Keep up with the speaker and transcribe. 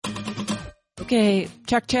Okay,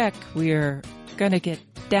 check. We're going to get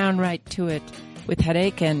down right to it with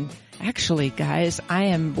headache. And actually, guys, I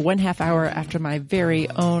am 1/2 hour after my very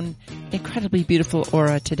own incredibly beautiful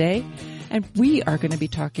aura today. And we are going to be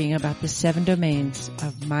talking about the 7 domains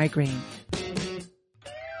of migraine.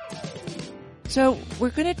 So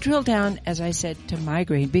we're going to drill down, as I said, to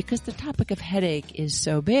migraine because the topic of headache is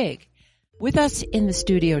so big. With us in the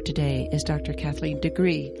studio today is Dr. Kathleen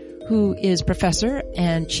Degree, who is professor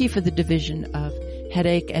and chief of the Division of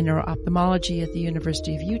Headache and Neuro-Ophthalmology at the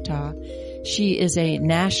University of Utah. She is a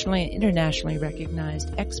nationally and internationally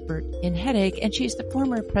recognized expert in headache, and she's the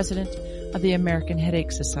former president of the American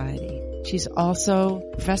Headache Society. She's also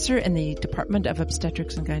professor in the Department of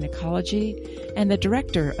Obstetrics and Gynecology and the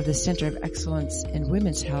director of the Center of Excellence in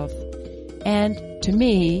Women's Health. And to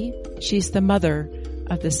me, she's the mother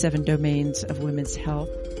of the 7 domains of women's health.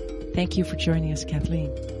 Thank you for joining us,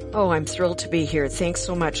 Kathleen. Oh, I'm thrilled to be here. Thanks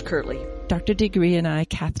so much, Curtly. Dr. Degree and I,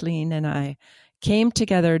 Kathleen and I, came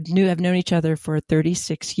together, have known each other for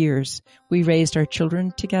 36 years. We raised our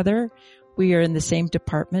children together. We are in the same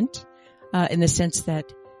department, in the sense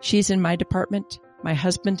that she's in my department. My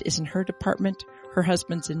husband is in her department. Her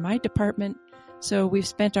husband's in my department. So we've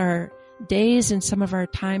spent our days and some of our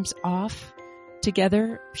times off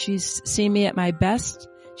together. She's seen me at my best.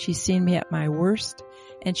 She's seen me at my worst.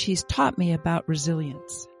 And she's taught me about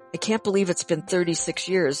resilience. I can't believe it's been 36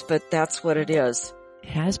 years, but that's what it is. It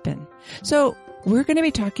has been. So we're going to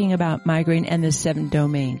be talking about migraine and the 7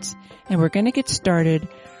 domains. And we're going to get started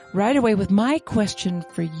right away with my question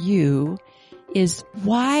for you is,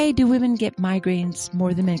 why do women get migraines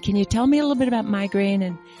more than men? Can you tell me a little bit about migraine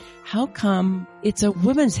and how come it's a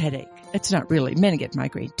woman's headache? It's not really. Men get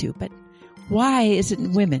migraine too, but why is it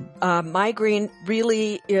in women? Migraine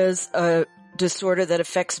really is a disorder that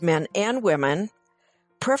affects men and women,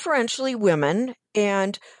 preferentially women,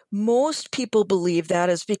 and most people believe that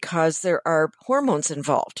is because there are hormones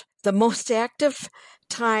involved. The most active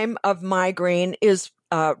time of migraine is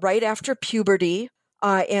right after puberty,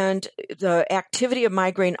 and the activity of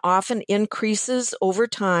migraine often increases over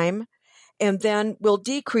time and then will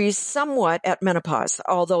decrease somewhat at menopause,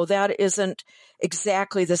 although that isn't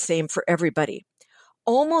exactly the same for everybody.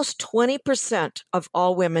 Almost 20% of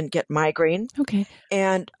all women get migraine. Okay.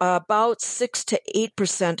 And about 6 to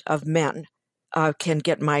 8% of men can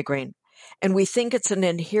get migraine. And we think it's an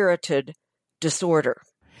inherited disorder.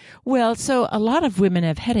 Well, so a lot of women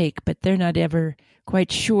have headache, but they're not ever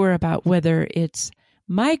quite sure about whether it's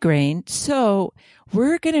migraine. So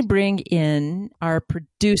we're going to bring in our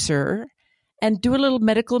producer and do a little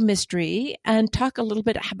medical mystery and talk a little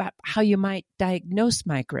bit about how you might diagnose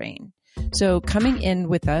migraine. So coming in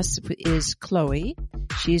with us is Chloe.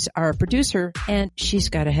 She's our producer, and she's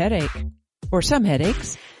got a headache, or some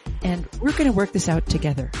headaches, and we're going to work this out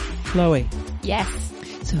together. Chloe. Yes.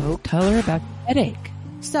 So tell her about headache.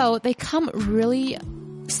 So they come really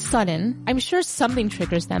sudden. I'm sure something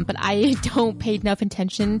triggers them, but I don't pay enough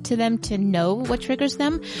attention to them to know what triggers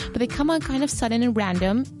them. But they come on kind of sudden and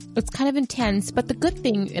random. It's kind of intense. But the good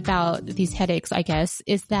thing about these headaches, I guess,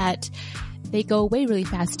 is that they go away really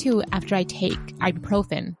fast too after I take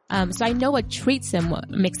ibuprofen. So I know what treats them, what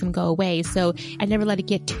makes them go away. So I never let it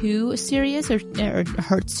get too serious or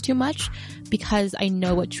hurts too much because I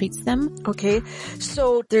know what treats them. Okay.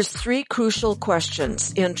 So there's 3 crucial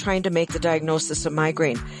questions in trying to make the diagnosis of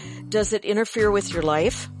migraine. Does it interfere with your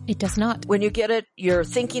life? It does not. When you get it, your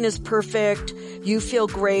thinking is perfect. You feel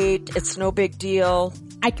great. It's no big deal.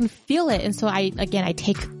 I can feel it. And so I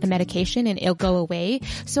take the medication and it'll go away.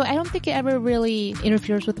 So I don't think it ever really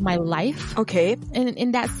interferes with my life. Okay. And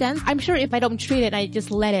in that sense, I'm sure if I don't treat it and I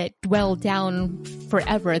just let it dwell down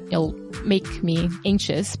forever, it'll make me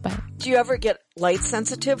anxious. But do you ever get light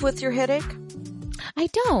sensitive with your headache? I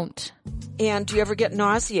don't. And do you ever get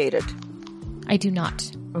nauseated? I do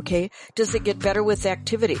not. Okay. Does it get better with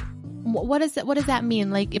activity? What does that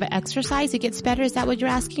mean? Like if I exercise, it gets better? Is that what you're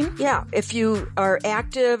asking? Yeah. If you are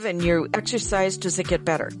active and you exercise, does it get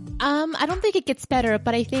better? I don't think it gets better,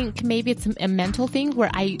 but I think maybe it's a mental thing where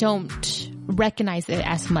I don't recognize it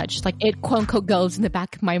as much. Like it quote unquote goes in the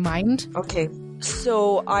back of my mind. Okay.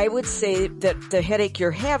 So I would say that the headache you're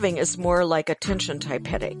having is more like a tension type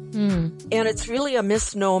headache. And it's really a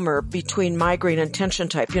misnomer between migraine and tension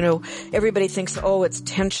type. You know, everybody thinks, oh, it's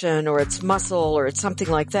tension or it's muscle or it's something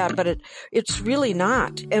like that, but it's really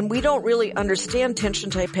not. And we don't really understand tension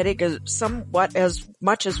type headache as somewhat as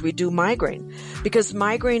much as we do migraine, because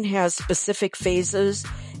migraine has specific phases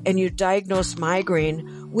and you diagnose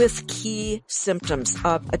migraine with key symptoms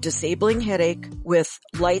of a disabling headache with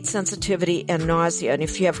light sensitivity and nausea. And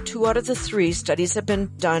if you have 2 out of the 3, studies have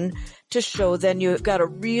been done to show then you've got a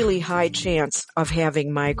really high chance of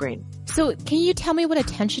having migraine. So can you tell me what a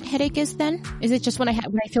tension headache is then? Is it just when I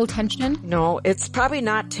feel tension? No, it's probably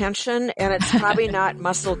not tension, and it's probably not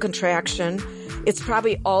muscle contraction. It's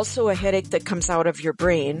probably also a headache that comes out of your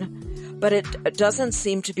brain, but it doesn't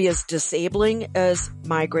seem to be as disabling as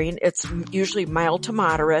migraine. It's usually mild to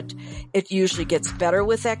moderate. It usually gets better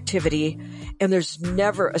with activity, and there's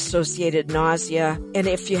never associated nausea. And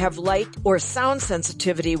if you have light or sound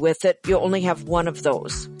sensitivity with it, you only have one of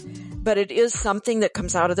those. But it is something that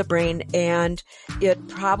comes out of the brain, and it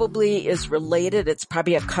probably is related. It's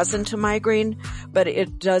probably a cousin to migraine, but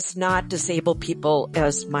it does not disable people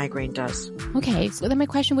as migraine does. Okay, so then my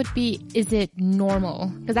question would be, is it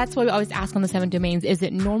normal? Because that's what we always ask on the 7 domains. Is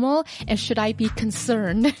it normal, and should I be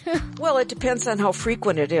concerned? Well, it depends on how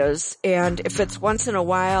frequent it is, and if it's once in a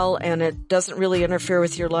while and it doesn't really interfere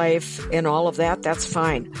with your life and all of that, that's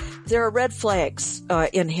fine. There are red flags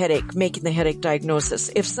in headache, making the headache diagnosis.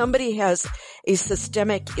 If somebody has a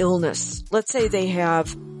systemic illness, let's say they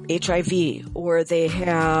have HIV, or they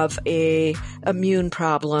have a immune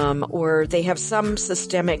problem, or they have some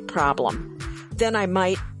systemic problem, then I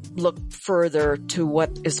might look further to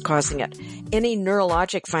what is causing it. Any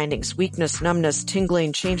neurologic findings, weakness, numbness,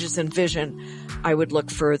 tingling, changes in vision, I would look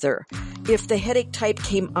further. If the headache type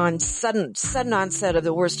came on sudden onset of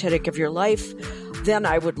the worst headache of your life, then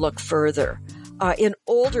I would look further. In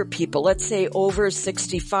older people, let's say over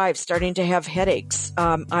 65, starting to have headaches,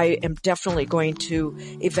 I am definitely going to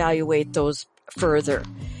evaluate those further.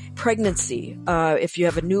 Pregnancy, if you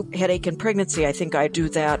have a new headache in pregnancy, I think I do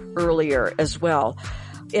that earlier as well.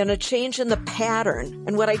 And a change in the pattern.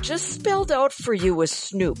 And what I just spelled out for you was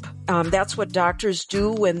Snoop. That's what doctors do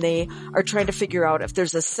when they are trying to figure out if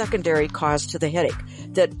there's a secondary cause to the headache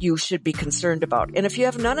that you should be concerned about. And if you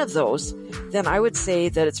have none of those, then I would say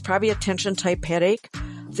that it's probably a tension type headache.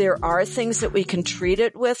 There are things that we can treat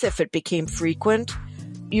it with if it became frequent.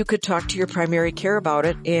 You could talk to your primary care about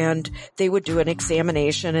it, and they would do an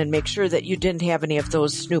examination and make sure that you didn't have any of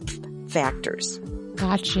those Snoop factors.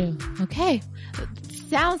 Got you. Okay.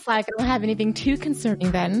 Sounds like I don't have anything too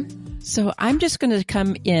concerning then. So I'm just going to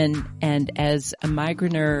come in, and as a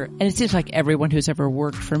migrainer, and it seems like everyone who's ever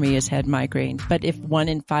worked for me has had migraine, but if 1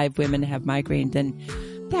 in 5 women have migraine, then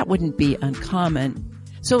that wouldn't be uncommon.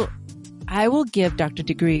 So I will give Dr.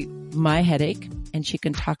 Degree my headache, and she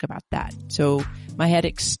can talk about that. So my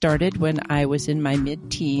headache started when I was in my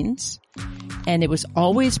mid-teens, and it was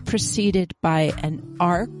always preceded by an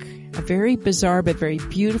arc, a very bizarre but very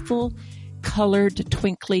beautiful colored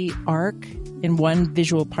twinkly arc in one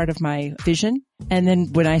visual part of my vision. And then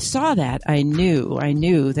when I saw that, I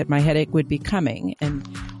knew that my headache would be coming. And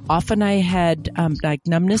often I had like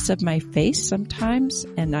numbness of my face sometimes,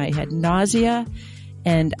 and I had nausea,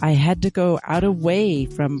 and I had to go out of way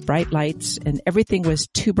from bright lights, and everything was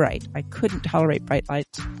too bright. I couldn't tolerate bright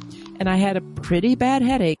lights. And I had a pretty bad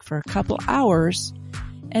headache for a couple hours.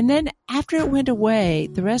 And then after it went away,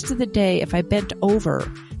 the rest of the day, if I bent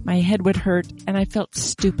over, my head would hurt, and I felt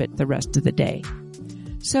stupid the rest of the day.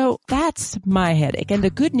 So that's my headache. And the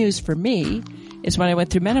good news for me is when I went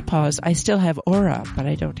through menopause, I still have aura, but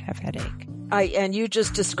I don't have headache. And you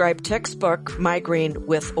just described textbook migraine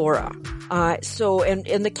with aura. So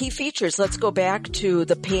the key features, let's go back to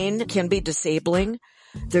the pain can be disabling.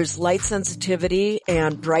 There's light sensitivity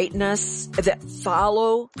and brightness that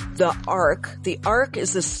follow the arc. The arc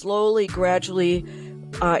is a slowly, gradually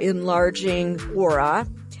enlarging aura,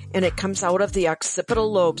 and it comes out of the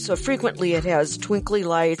occipital lobe. So frequently it has twinkly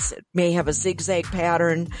lights. It may have a zigzag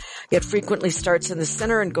pattern. It frequently starts in the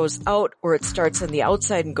center and goes out, or it starts on the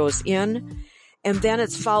outside and goes in. And then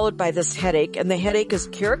it's followed by this headache, and the headache is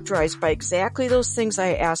characterized by exactly those things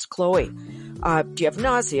I asked Chloe. Do you have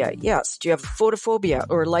nausea? Yes. Do you have photophobia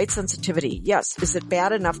or light sensitivity? Yes. Is it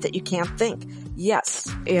bad enough that you can't think?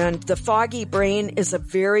 Yes. And the foggy brain is a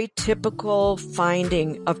very typical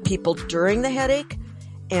finding of people during the headache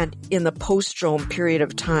and in the post-drome period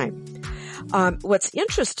of time. What's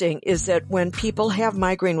interesting is that when people have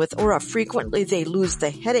migraine with aura, frequently they lose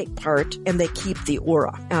the headache part and they keep the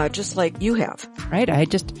aura, just like you have. Right. I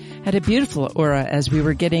just had a beautiful aura as we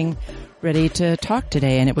were getting ready to talk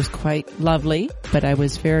today, and it was quite lovely, but I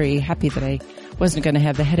was very happy that I wasn't going to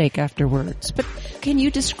have the headache afterwards. But can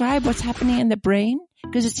you describe what's happening in the brain?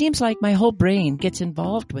 Because it seems like my whole brain gets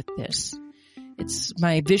involved with this. It's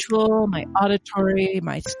my visual, my auditory,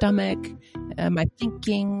 my stomach, my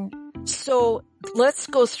thinking. So let's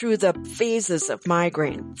go through the phases of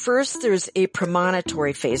migraine. First, there's a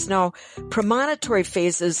premonitory phase. Now, premonitory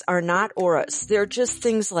phases are not auras. They're just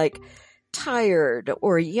things like tired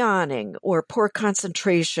or yawning or poor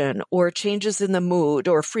concentration or changes in the mood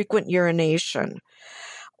or frequent urination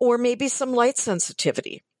or maybe some light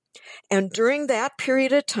sensitivity. And during that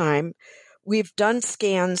period of time, we've done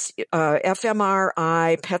scans,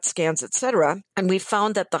 fMRI, PET scans, etc., and we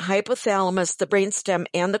found that the hypothalamus, the brainstem,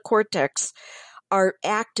 and the cortex are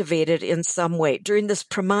activated in some way during this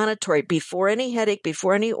premonitory, before any headache,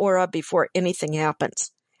 before any aura, before anything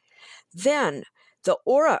happens. Then the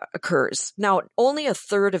aura occurs. Now, only a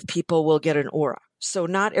third of people will get an aura. So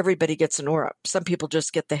not everybody gets an aura. Some people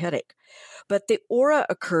just get the headache. But the aura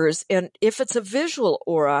occurs, and if it's a visual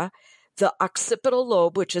aura, the occipital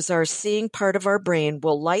lobe, which is our seeing part of our brain,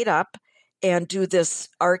 will light up and do this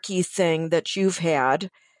archy thing that you've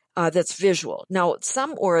had that's visual. Now,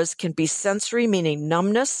 some auras can be sensory, meaning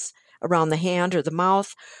numbness around the hand or the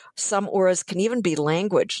mouth. Some auras can even be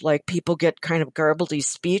language, like people get kind of garbledy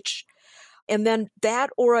speech. And then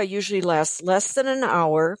that aura usually lasts less than an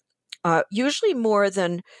hour, usually more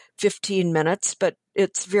than 15 minutes, but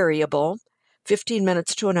it's variable, 15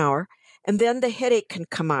 minutes to an hour. And then the headache can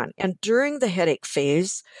come on. And during the headache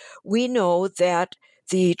phase, we know that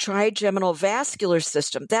the trigeminal vascular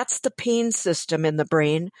system, that's the pain system in the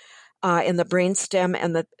brain, and the brainstem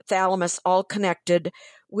and the thalamus all connected,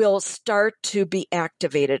 will start to be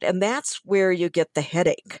activated. And that's where you get the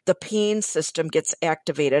headache. The pain system gets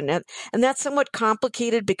activated. And that's somewhat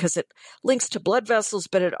complicated because it links to blood vessels,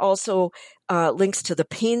 but it also links to the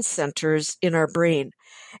pain centers in our brain.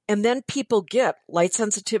 And then people get light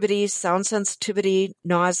sensitivity, sound sensitivity,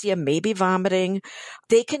 nausea, maybe vomiting.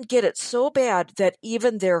 They can get it so bad that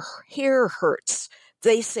even their hair hurts.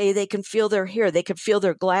 They say they can feel their hair. They can feel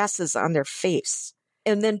their glasses on their face.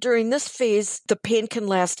 And then during this phase, the pain can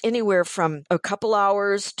last anywhere from a couple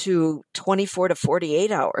hours to 24 to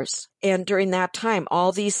 48 hours. And during that time,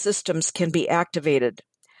 all these systems can be activated.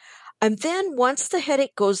 And then once the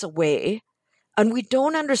headache goes away, and we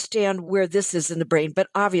don't understand where this is in the brain, but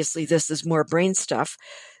obviously this is more brain stuff,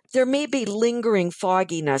 there may be lingering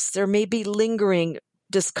fogginess. There may be lingering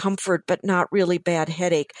discomfort, but not really bad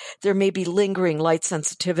headache. There may be lingering light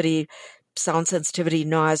sensitivity, sound sensitivity,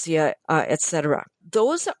 nausea, etc.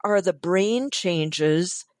 Those are the brain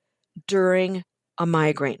changes during a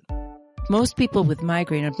migraine. Most people with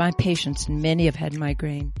migraine, and my patients, and many have had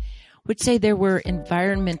migraine, would say there were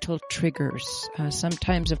environmental triggers.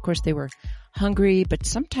 Sometimes, of course, they were hungry, but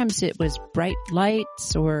sometimes it was bright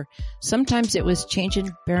lights, or sometimes it was change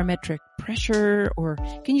in barometric pressure. Or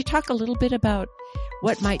can you talk a little bit about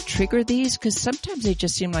what might trigger these? Because sometimes they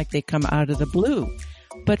just seem like they come out of the blue.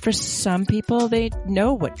 But for some people, they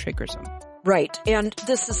know what triggers them. Right. And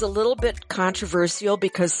this is a little bit controversial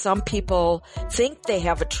because some people think they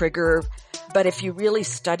have a trigger, but if you really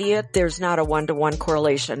study it, there's not a one-to-one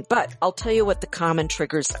correlation. But I'll tell you what the common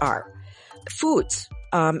triggers are. Foods,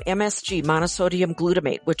 MSG, monosodium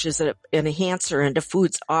glutamate, which is an enhancer into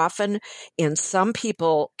foods, often in some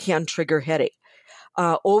people can trigger headache.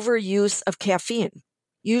 Overuse of caffeine,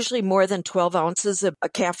 usually more than 12 ounces of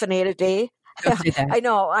caffeinate a day. Don't say that. I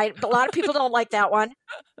know. A lot of people don't like that one.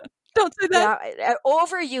 Don't say that. Yeah,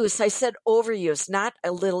 overuse. I said overuse, not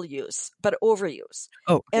a little use, but overuse.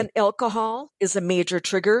 Oh, okay. And alcohol is a major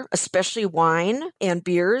trigger, especially wine and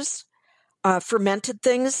beers. Fermented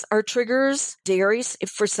things are triggers. Dairies,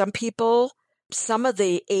 for some people, some of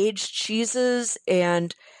the aged cheeses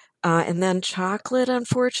and then chocolate,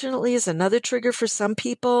 unfortunately, is another trigger for some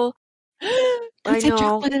people. I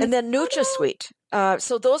know. And then NutraSweet.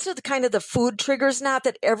 So those are the kind of the food triggers, not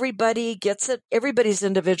that everybody gets it. Everybody's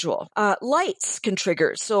individual. Lights can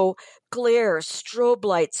trigger. So glare, strobe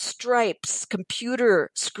lights, stripes, computer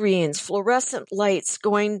screens, fluorescent lights,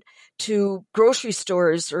 going to grocery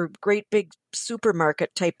stores or great big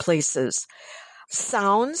supermarket type places.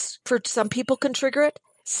 Sounds, for some people, can trigger it.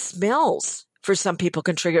 Smells, for some people,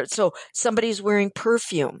 can trigger it. So somebody's wearing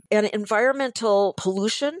perfume. And environmental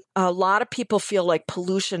pollution, a lot of people feel like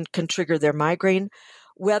pollution can trigger their migraine.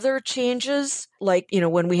 Weather changes, like,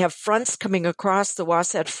 when we have fronts coming across the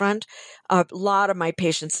Wasatch Front, a lot of my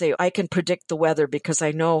patients say, I can predict the weather because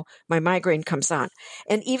I know my migraine comes on.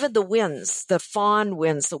 And even the winds, the fawn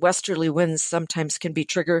winds, the westerly winds sometimes can be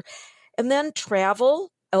trigger. And then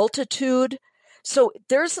travel, altitude. So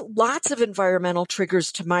there's lots of environmental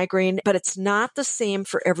triggers to migraine, but it's not the same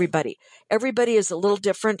for everybody. Everybody is a little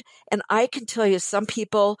different. And I can tell you, some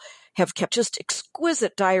people have kept just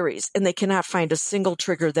exquisite diaries and they cannot find a single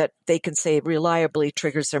trigger that they can say reliably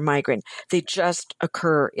triggers their migraine. They just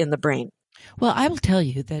occur in the brain. Well, I will tell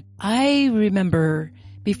you that I remember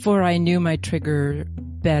before I knew my trigger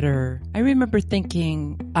better, I remember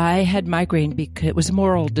thinking I had migraine because it was a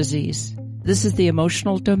moral disease. This is the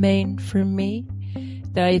emotional domain for me,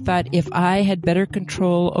 that I thought if I had better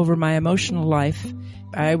control over my emotional life,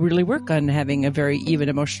 I really work on having a very even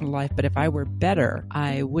emotional life, but if I were better,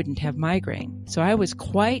 I wouldn't have migraine. So I was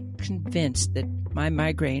quite convinced that my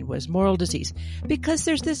migraine was moral disease because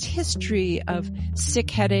there's this history of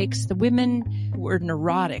sick headaches. The women were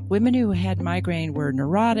neurotic. Women who had migraine were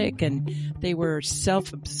neurotic and they were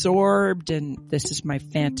self-absorbed. And this is my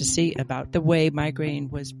fantasy about the way migraine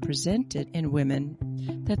was presented in women,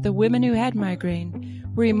 that the women who had migraine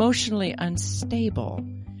were emotionally unstable.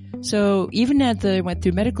 So even as I went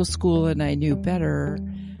through medical school and I knew better,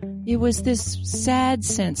 it was this sad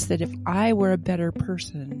sense that if I were a better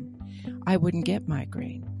person, I wouldn't get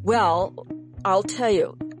migraine. Well, I'll tell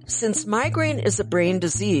you, since migraine is a brain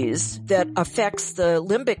disease that affects the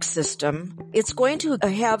limbic system, it's going to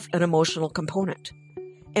have an emotional component.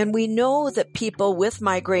 And we know that people with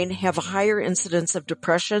migraine have a higher incidence of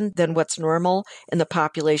depression than what's normal in the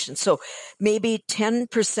population. So maybe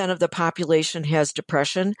 10% of the population has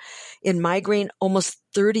depression. In migraine, almost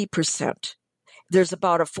 30%. There's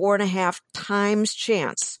about a 4.5 times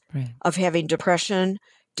chance of having depression,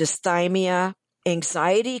 dysthymia.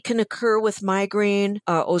 Anxiety can occur with migraine.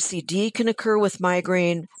 OCD can occur with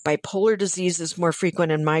migraine. Bipolar disease is more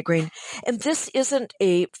frequent in migraine. And this isn't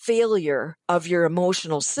a failure of your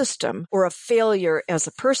emotional system or a failure as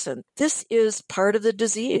a person. This is part of the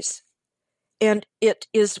disease. And it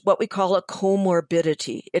is what we call a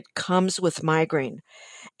comorbidity. It comes with migraine.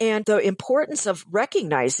 And the importance of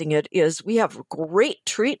recognizing it is we have great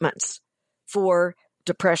treatments for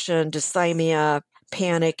depression, dysthymia,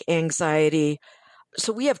 panic, anxiety.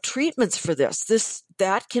 So we have treatments for this.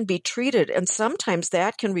 That can be treated, and sometimes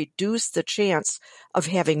that can reduce the chance of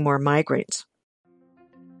having more migraines.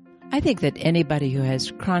 I think that anybody who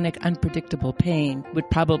has chronic, unpredictable pain would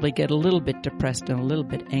probably get a little bit depressed and a little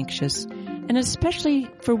bit anxious, and especially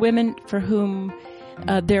for women for whom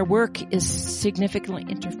their work is significantly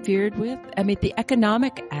interfered with. I mean, the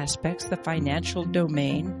economic aspects, the financial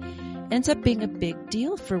domain, ends up being a big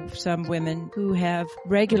deal for some women who have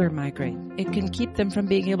regular migraine. It can keep them from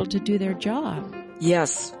being able to do their job.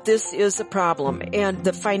 Yes, this is a problem. And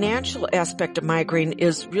the financial aspect of migraine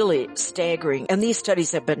is really staggering. And these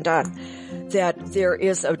studies have been done that there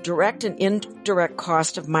is a direct and indirect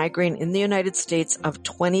cost of migraine in the United States of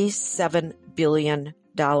 $27 billion.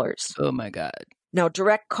 Oh my God. Now,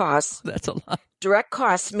 direct costs. That's a lot. Direct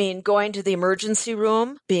costs mean going to the emergency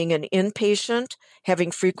room, being an inpatient,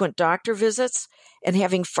 having frequent doctor visits, and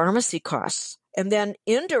having pharmacy costs. And then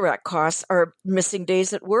indirect costs are missing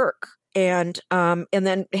days at work and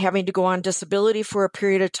then having to go on disability for a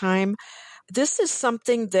period of time. This is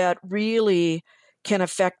something that really can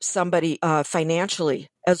affect somebody financially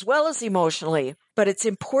as well as emotionally. But it's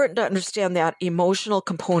important to understand that emotional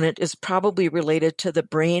component is probably related to the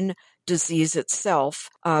brain disease itself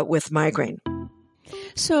with migraine.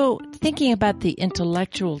 So thinking about the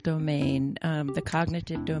intellectual domain, the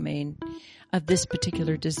cognitive domain of this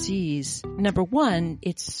particular disease, number one,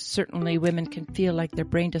 it's certainly women can feel like their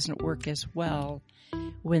brain doesn't work as well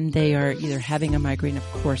when they are either having a migraine,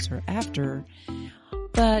 of course, or after.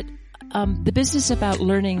 But the business about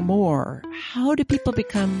learning more, how do people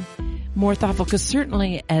become more thoughtful? Because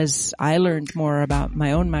certainly as I learned more about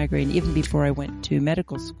my own migraine, even before I went to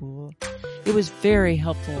medical school, it was very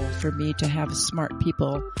helpful for me to have smart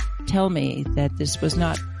people tell me that this was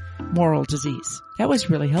not moral disease. That was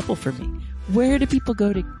really helpful for me. Where do people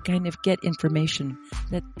go to kind of get information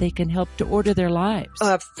that they can help to order their lives?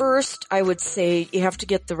 First, I would say you have to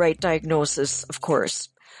get the right diagnosis, of course.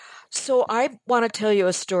 So I want to tell you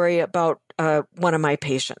a story about one of my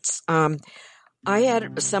patients. I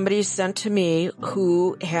had somebody sent to me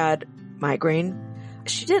who had migraine.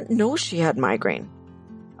 She didn't know she had migraine.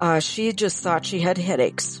 She just thought she had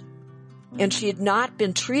headaches. And she had not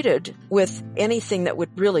been treated with anything that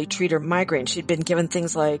would really treat her migraine. She'd been given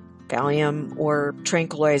things like Valium or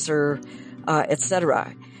tranquilizer,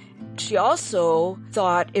 etc. She also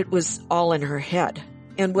thought it was all in her head.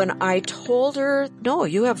 And when I told her, no,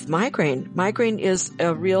 you have migraine. Migraine is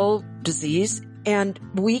a real disease, and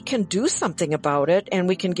we can do something about it, and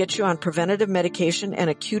we can get you on preventative medication and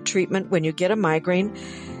acute treatment when you get a migraine,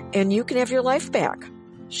 and you can have your life back.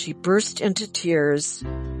 She burst into tears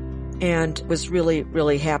and was really,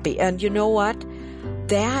 really happy. And you know what?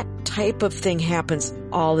 That type of thing happens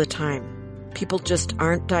all the time. people just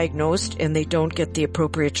aren't diagnosed and they don't get the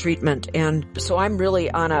appropriate treatment. And so I'm really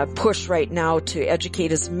on a push right now to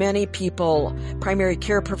educate as many people, primary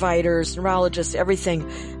care providers, neurologists, everything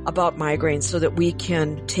about migraines so that we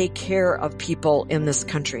can take care of people in this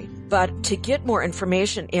country. But to get more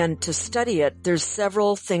information and to study it, there's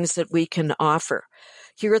several things that we can offer.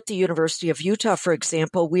 Here at the University of Utah, for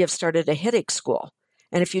example, we have started a headache school.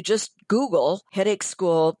 And if you just Google headache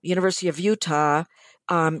school, University of Utah,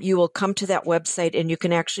 you will come to that website and you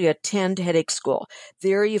can actually attend headache school.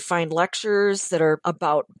 There you find lectures that are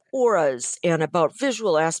about auras and about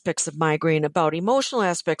visual aspects of migraine, about emotional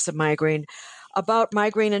aspects of migraine, about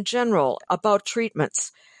migraine in general, about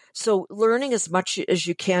treatments. So learning as much as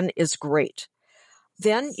you can is great.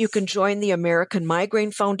 Then you can join the American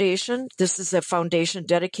Migraine Foundation. This is a foundation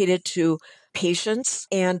dedicated to patients,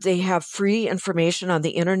 and they have free information on the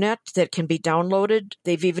internet that can be downloaded.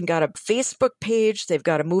 They've even got a Facebook page. They've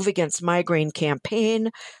got a Move Against Migraine campaign.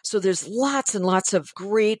 So there's lots and lots of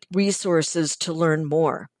great resources to learn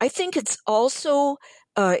more. I think it's also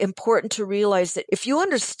important to realize that if you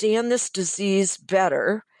understand this disease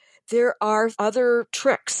better, there are other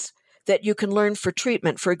tricks that you can learn for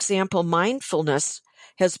treatment. For example, mindfulness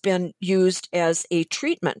has been used as a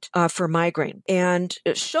treatment for migraine and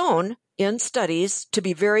shown in studies to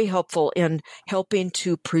be very helpful in helping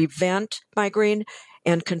to prevent migraine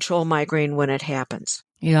and control migraine when it happens.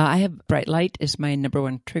 Yeah, I have bright light is my number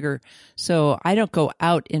one trigger. So I don't go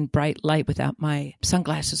out in bright light without my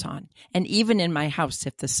sunglasses on. And even in my house,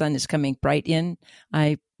 if the sun is coming bright in,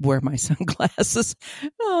 I wear my sunglasses.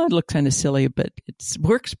 Oh, it looks kind of silly, but it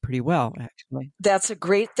works pretty well, actually. That's a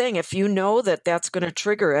great thing. If you know that that's going to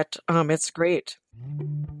trigger it, it's great.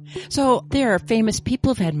 So there are famous people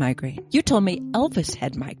who've had migraine. You told me Elvis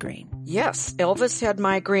had migraine. Yes, Elvis had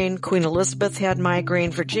migraine. Queen Elizabeth had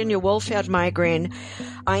migraine. Virginia Woolf had migraine.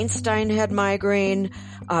 Einstein had migraine.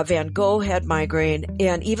 Van Gogh had migraine.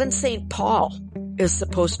 And even St. Paul is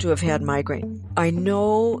supposed to have had migraine. I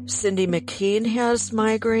know Cindy McCain has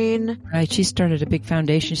migraine. Right. She started a big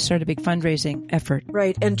foundation. She started a big fundraising effort.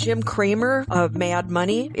 Right. And Jim Cramer of Mad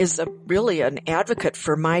Money is really an advocate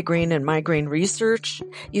for migraine and migraine research.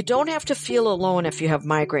 You don't have to feel alone if you have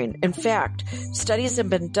migraine. In fact, studies have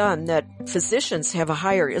been done that physicians have a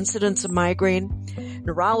higher incidence of migraine.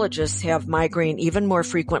 Neurologists have migraine even more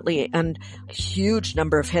frequently, and a huge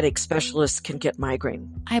number of headache specialists can get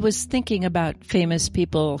migraine. I was thinking about famous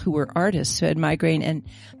people who were artists who had migraine, and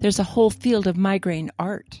there's a whole field of migraine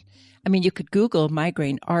art. I mean, you could Google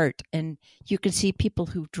migraine art, and you can see people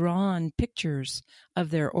who've drawn pictures of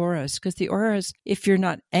their auras, because the auras, if you're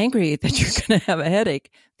not angry that you're going to have a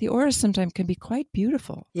headache, the auras sometimes can be quite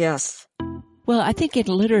beautiful. Yes. Well, I think in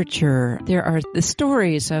literature, there are the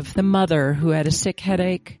stories of the mother who had a sick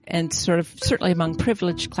headache, and certainly among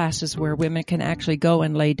privileged classes where women can actually go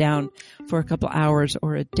and lay down for a couple hours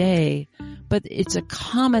or a day. But it's a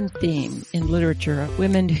common theme in literature of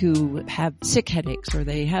women who have sick headaches, or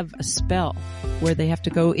they have a spell where they have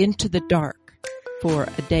to go into the dark for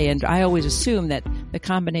a day. And I always assume that the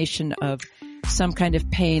combination of some kind of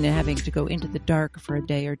pain and having to go into the dark for a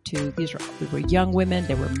day or two. They were young women,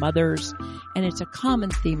 they were mothers, and it's a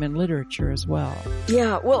common theme in literature as well.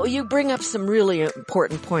 Yeah, well, you bring up some really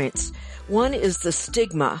important points. One is the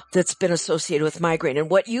stigma that's been associated with migraine.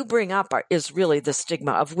 And what you bring up is really the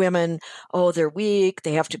stigma of women. Oh, they're weak.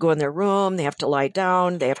 They have to go in their room. They have to lie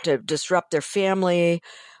down. They have to disrupt their family.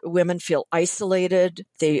 Women feel isolated.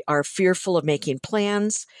 They are fearful of making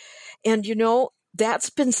plans. And,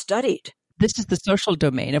 that's been studied. This is the social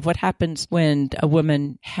domain of what happens when a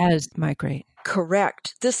woman has migraine.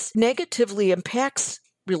 Correct. This negatively impacts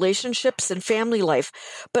relationships and family life.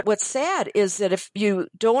 But what's sad is that if you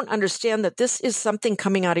don't understand that this is something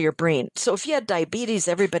coming out of your brain. So if you had diabetes,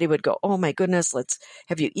 everybody would go, oh my goodness, let's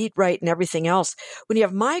have you eat right and everything else. When you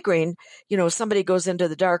have migraine, somebody goes into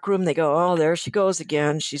the dark room, they go, oh, there she goes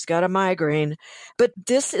again. She's got a migraine. But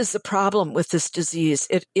this is the problem with this disease.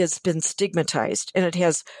 It has been stigmatized, and it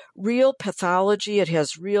has real pathology. It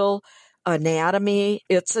has real anatomy.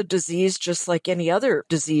 It's a disease just like any other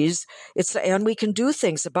disease. And we can do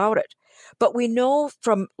things about it. But we know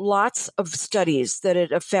from lots of studies that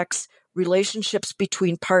it affects relationships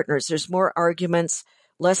between partners. There's more arguments,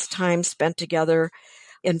 less time spent together.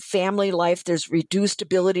 In family life, there's reduced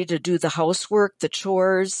ability to do the housework, the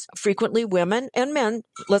chores. Frequently women and men,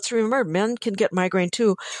 let's remember, men can get migraine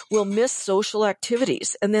too, will miss social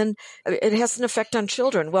activities. And then it has an effect on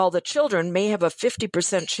children. Well, the children may have a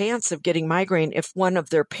 50% chance of getting migraine if one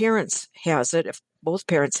of their parents has it. both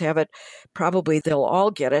parents have it, probably they'll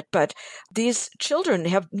all get it. But these children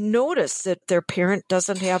have noticed that their parent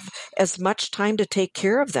doesn't have as much time to take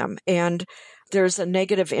care of them. And there's a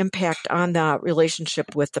negative impact on the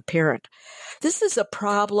relationship with the parent. This is a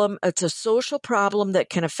problem. It's a social problem that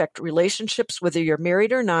can affect relationships, whether you're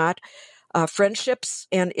married or not, friendships,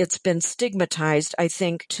 and it's been stigmatized, I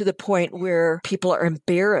think, to the point where people are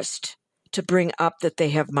embarrassed to bring up that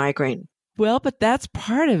they have migraine. Well, but that's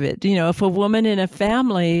part of it. If a woman in a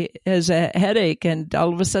family has a headache and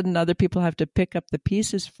all of a sudden other people have to pick up the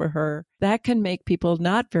pieces for her, that can make people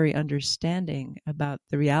not very understanding about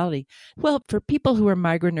the reality. Well, for people who are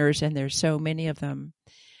migraineurs, and there's so many of them,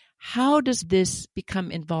 how does this become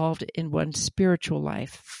involved in one's spiritual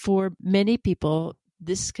life? For many people,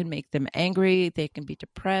 this can make them angry. They can be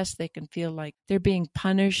depressed. They can feel like they're being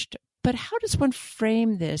punished. But how does one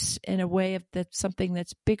frame this in a way of that's something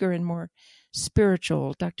that's bigger and more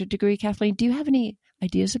spiritual? Dr. Degree, Kathleen, do you have any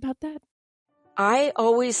ideas about that? I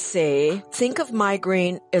always say, think of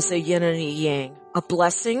migraine as a yin and a yang, a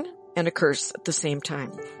blessing and a curse at the same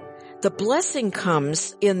time. The blessing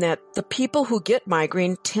comes in that the people who get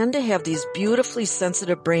migraine tend to have these beautifully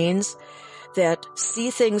sensitive brains that see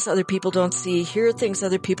things other people don't see, hear things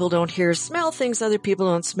other people don't hear, smell things other people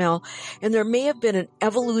don't smell. And there may have been an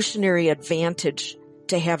evolutionary advantage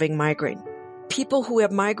to having migraine. People who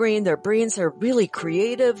have migraine, their brains are really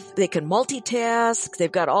creative. They can multitask.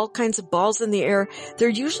 They've got all kinds of balls in the air. They're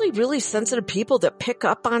usually really sensitive people that pick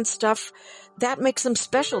up on stuff. That makes them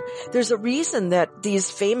special. There's a reason that these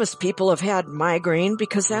famous people have had migraine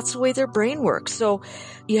because that's the way their brain works. So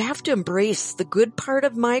you have to embrace the good part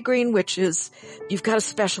of migraine, which is you've got a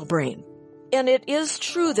special brain. And it is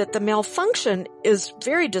true that the malfunction is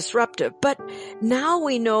very disruptive, but now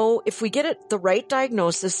we know if we get it the right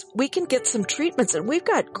diagnosis, we can get some treatments, and we've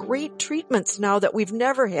got great treatments now that we've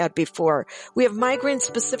never had before. We have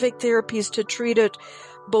migraine-specific therapies to treat it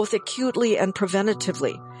both acutely and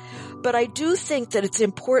preventatively. But I do think that it's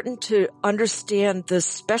important to understand the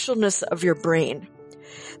specialness of your brain.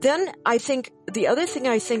 Then I think the other thing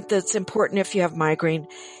I think that's important if you have migraine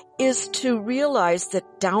is to realize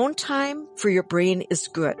that downtime for your brain is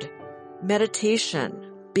good.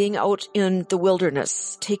 Meditation, being out in the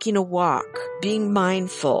wilderness, taking a walk, being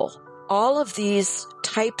mindful, all of these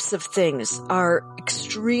types of things are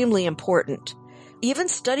extremely important. Even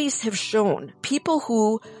studies have shown people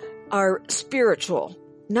who are spiritual,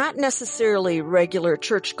 not necessarily regular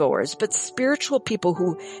churchgoers, but spiritual people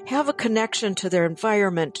who have a connection to their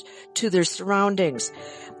environment, to their surroundings,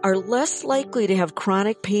 are less likely to have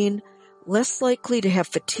chronic pain, less likely to have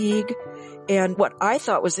fatigue. And what I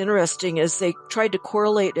thought was interesting is they tried to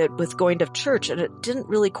correlate it with going to church, and it didn't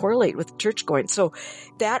really correlate with church going. So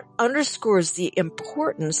that underscores the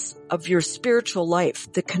importance of your spiritual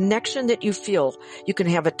life, the connection that you feel. You can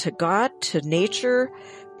have it to God, to nature.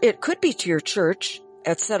 It could be to your church,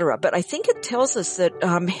 etc. But I think it tells us that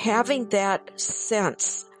having that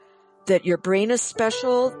sense that your brain is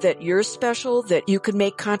special, that you're special, that you can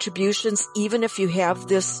make contributions even if you have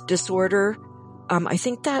this disorder, I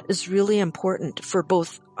think that is really important for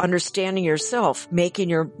both understanding yourself, making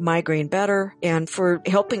your migraine better, and for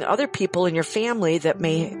helping other people in your family that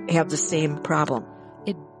may have the same problem.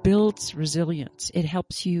 It builds resilience. It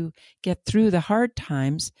helps you get through the hard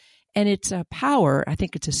times. And it's a power, I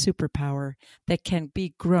think it's a superpower that can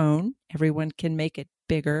be grown. Everyone can make it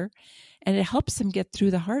bigger. And it helps them get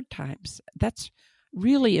through the hard times. That's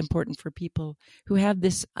really important for people who have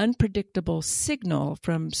this unpredictable signal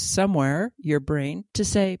from somewhere, your brain, to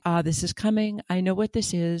say, this is coming. I know what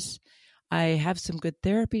this is. I have some good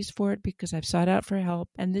therapies for it because I've sought out for help.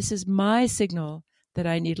 And this is my signal that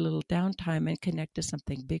I need a little downtime and connect to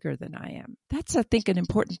something bigger than I am. That's, I think, an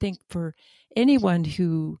important thing for anyone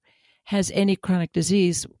who has any chronic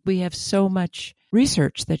disease. We have so much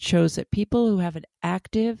research that shows that people who have an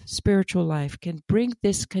active spiritual life can bring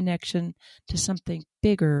this connection to something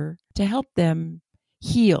bigger to help them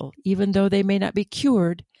heal. Even though they may not be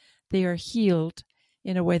cured, they are healed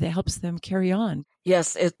in a way that helps them carry on.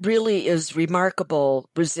 Yes, it really is remarkable.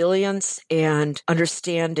 Resilience and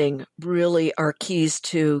understanding really are keys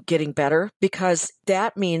to getting better, because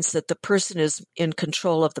that means that the person is in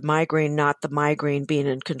control of the migraine, not the migraine being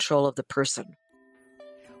in control of the person.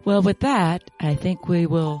 Well, with that, I think we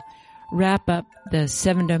will wrap up the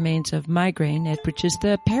 7 domains of migraine, which is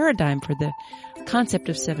the paradigm for the concept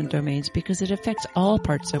of 7 domains, because it affects all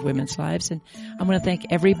parts of women's lives. And I want to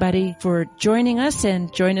thank everybody for joining us,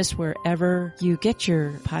 and join us wherever you get your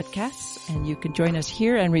podcasts. And you can join us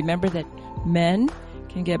here. And remember that men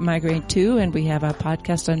can get migraine too. And we have a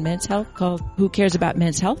podcast on men's health called Who Cares About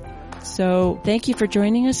Men's Health? So thank you for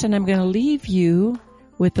joining us, and I'm going to leave you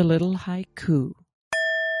with a little haiku.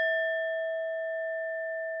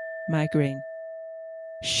 Migraine.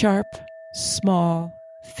 Sharp, small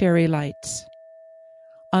fairy lights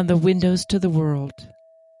on the windows to the world.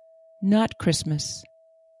 Not Christmas.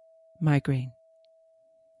 Migraine.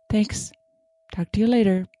 Thanks. Talk to you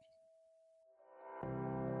later.